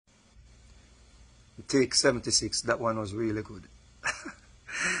take 76, that one was really good.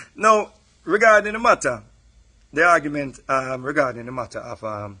 Now, regarding the matter, the argument regarding the matter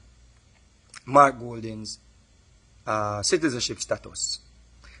of Mark Golding's citizenship status.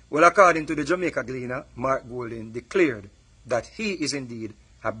 Well, according to the Jamaica Gleaner, Mark Golding declared that he is indeed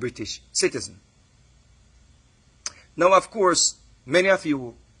a British citizen. Now, of course, many of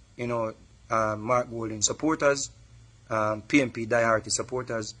you, Mark Golding supporters, PNP diehard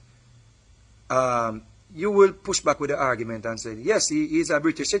supporters, you will push back with the argument and say, yes, he is a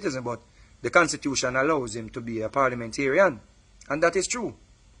British citizen, but the Constitution allows him to be a parliamentarian. And that is true.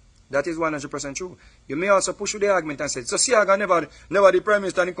 That is 100% true. You may also push with the argument and say, so Siaga never the Prime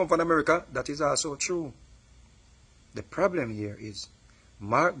Minister and he come from America. That is also true. The problem here is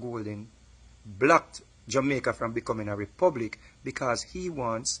Mark Golding blocked Jamaica from becoming a republic because he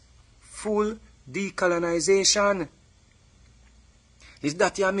wants full decolonization. Is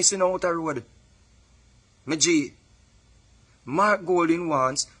that you're missing out a road? My G. Mark Golding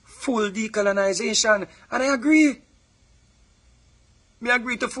wants full decolonization. And I agree. Me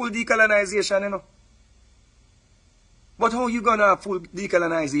agree to full decolonization, But how you gonna have full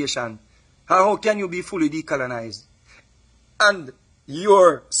decolonization? How can you be fully decolonized? And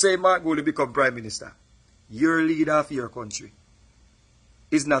you're, say Mark Golding become Prime Minister. Your leader of your country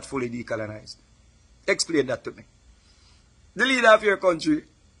is not fully decolonized. Explain that to me. The leader of your country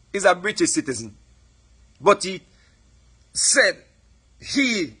is a British citizen. But he said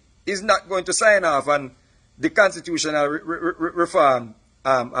he is not going to sign off on the constitutional reform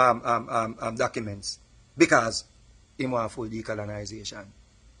documents because he wants full decolonization.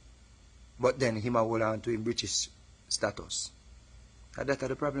 But then he might hold on to his British status. And that's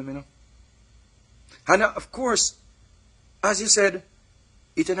the problem, And of course, as you said,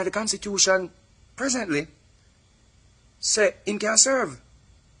 it's in the Constitution presently say he can serve.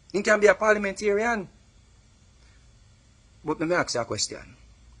 He can be a parliamentarian. But let me ask you a question.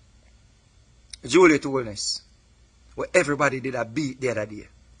 Juliet Holness, where everybody did a beat the other day.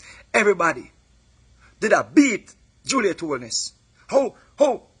 Everybody did a beat Juliet Holness. How?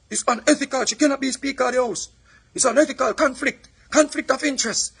 It's unethical. She cannot be Speaker of the House. It's unethical. Conflict of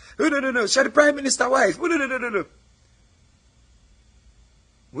interest. She's the Prime Minister wife.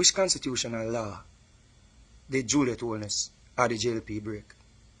 Which constitutional law did Juliet Holness or the JLP break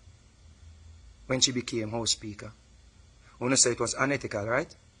when she became House Speaker? Una say it was unethical,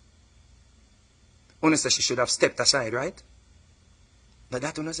 right? Una say she should have stepped aside, right? Now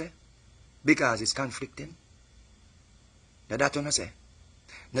that una say? Because it's conflicting. Now that una say?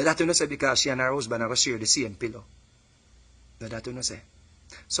 Now that una say because she and her husband are going to share the same pillow. Now that una say?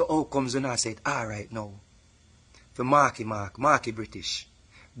 So how comes una say it alright now? For Marky British,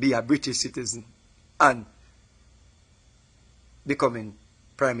 be a British citizen and becoming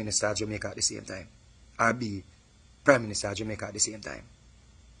Prime Minister of Jamaica at the same time. Or be Prime Minister of Jamaica at the same time.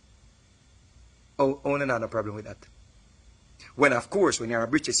 Only not a problem with that. When of course, when you're a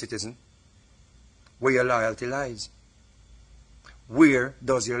British citizen, where your loyalty lies. Where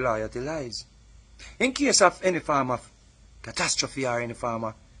does your loyalty lies? In case of any form of catastrophe or any form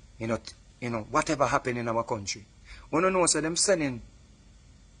of, whatever happened in our country, we don't know, so them sending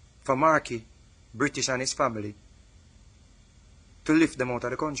for Marky, British and his family, to lift them out of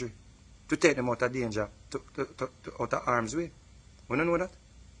the country, to take them out of danger, out of harm's way. We don't know that.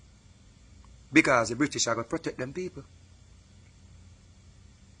 Because the British are going to protect them people.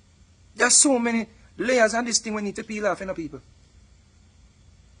 There's so many layers on this thing we need to peel off, people.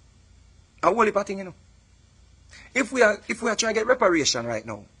 A whole heap of thing, If we are trying to get reparation right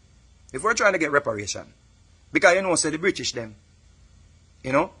now, if we're trying to get reparation, because say the British them,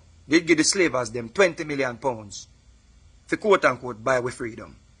 they give the slavers them 20 million pounds for quote unquote buy with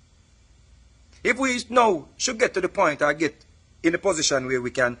freedom. If we now should get to the point or get in a position where we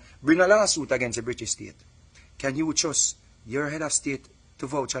can bring a lawsuit against the British state, can you trust your head of state to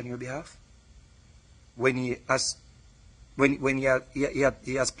vouch on your behalf? When he has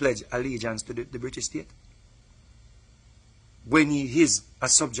pledged allegiance to the British state? When he is a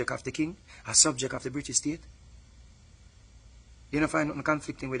subject of the king, a subject of the British state? You don't find nothing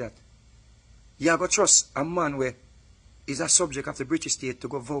conflicting with that. You have to trust a man where is a subject of the British state to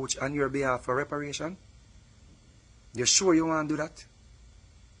go vouch on your behalf for reparation? You sure you want to do that?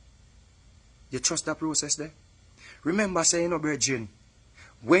 You trust that process there? Remember saying, Virgin,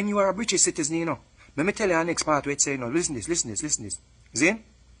 when you are a British citizen, let me tell you the next part where it says, listen this. See?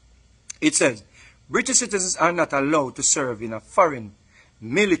 It says, British citizens are not allowed to serve in a foreign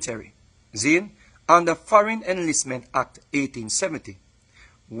military, see, under Foreign Enlistment Act 1870,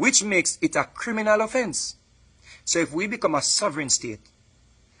 which makes it a criminal offense. So if we become a sovereign state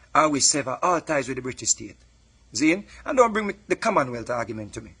and we sever all ties with the British state. See? And don't bring me the Commonwealth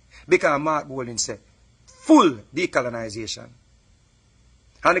argument to me. Because Mark Golding said, full decolonization.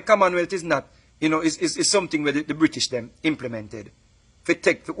 And the Commonwealth is not, is something where the British them implemented.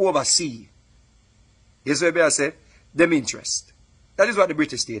 To oversee. You see what I say? Them interest. That is what the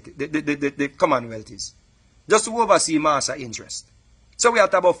British state, the Commonwealth is. Just to oversee master interest. So we have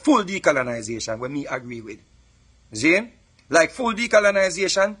to have a full decolonization, when me agree with. See? Like full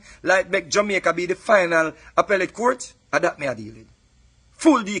decolonization, like make Jamaica be the final appellate court, and that me a deal with.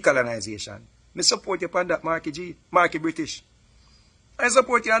 Full decolonization. Me support you upon that, Marky G, Marky British. I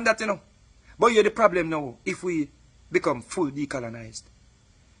support you on that, But you're the problem now, if we become full decolonized.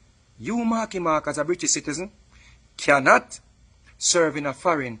 You, Marky Mark, as a British citizen, cannot serve in a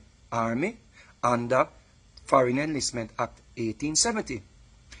foreign army under Foreign Enlistment Act 1870.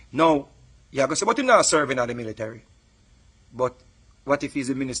 Now, you're going to say, but you're not serving in the military. But what if he's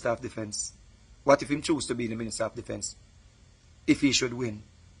the Minister of Defense? What if he chooses to be the Minister of Defense? If he should win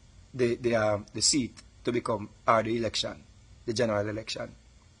the seat to become, or the election, the general election.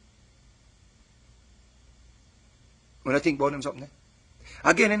 When I think about them something,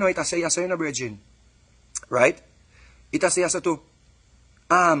 again, it has say yes in a bridging. Right? It has say yes to,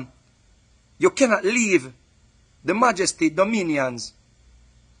 you cannot leave the majesty dominions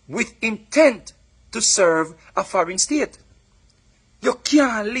with intent to serve a foreign state. You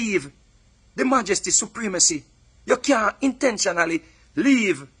can't leave the majesty supremacy. You can't intentionally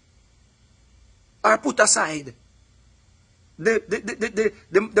leave or put aside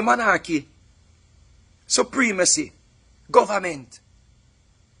the monarchy, supremacy, government.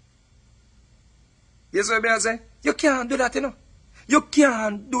 You see what I say? You can't do that, You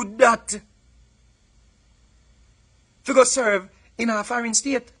can't do that. To go serve in a foreign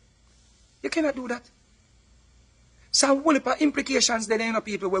state. You cannot do that. So what are the implications there,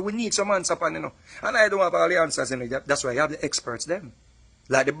 people, where we need some answer upon, And I don't have all the answers, That's why I have the experts, them.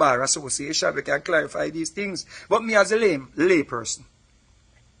 Like the Bar Association, we can clarify these things. But me as a lay person,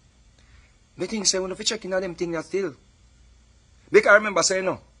 I think say, we have to check in them things still. Because I remember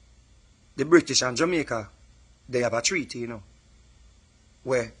saying, the British and Jamaica, they have a treaty,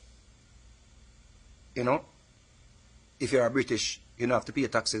 where, if you're a British, you don't have to pay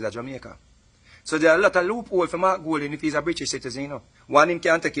taxes at Jamaica. So there are a lot of loopholes for Mark Golding if he's a British citizen, One, him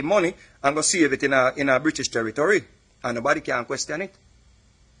can take his money and go save it in a British territory, and nobody can question it.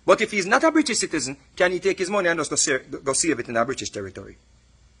 But if he's not a British citizen, can he take his money and just go save it in a British territory?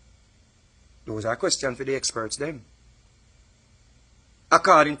 Those are questions for the experts then.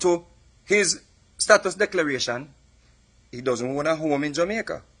 According to his status declaration, he doesn't own a home in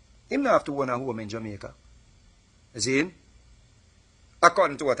Jamaica. He don't have to own a home in Jamaica. See?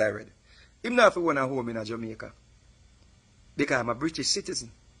 According to what I read. He don't have to own a home in Jamaica. Because I'm a British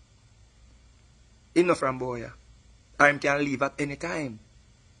citizen. He's not from Boya. I can leave at any time.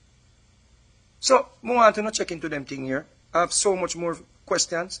 So, I want to not check into them thing here. I have so much more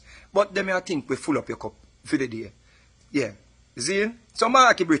questions. But them I think we full up your cup for the day. Yeah. See? So,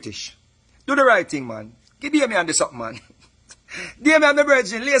 Marky British. Do the right thing, man. Give me on this up, man. Give me on the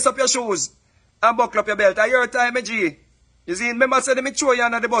virgin. Lace up your shoes. And buckle up your belt. At your time, G. You see? Remember I said them throw you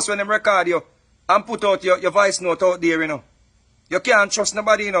under the bus when them record you. And put out your voice note out there, You can't trust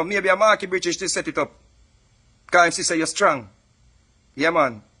nobody, Maybe a Marky British to set it up. Because he say you're strong. Yeah,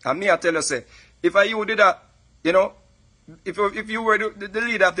 man. And me I tell you, say, if you did that, if you were the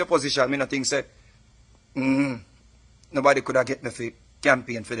leader of the opposition, me nothing say, nobody could have get me for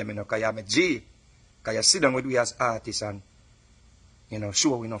campaign for them, because I'm a G. Because you sit down with we as artists and,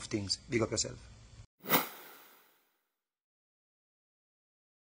 show enough things. Big up yourself.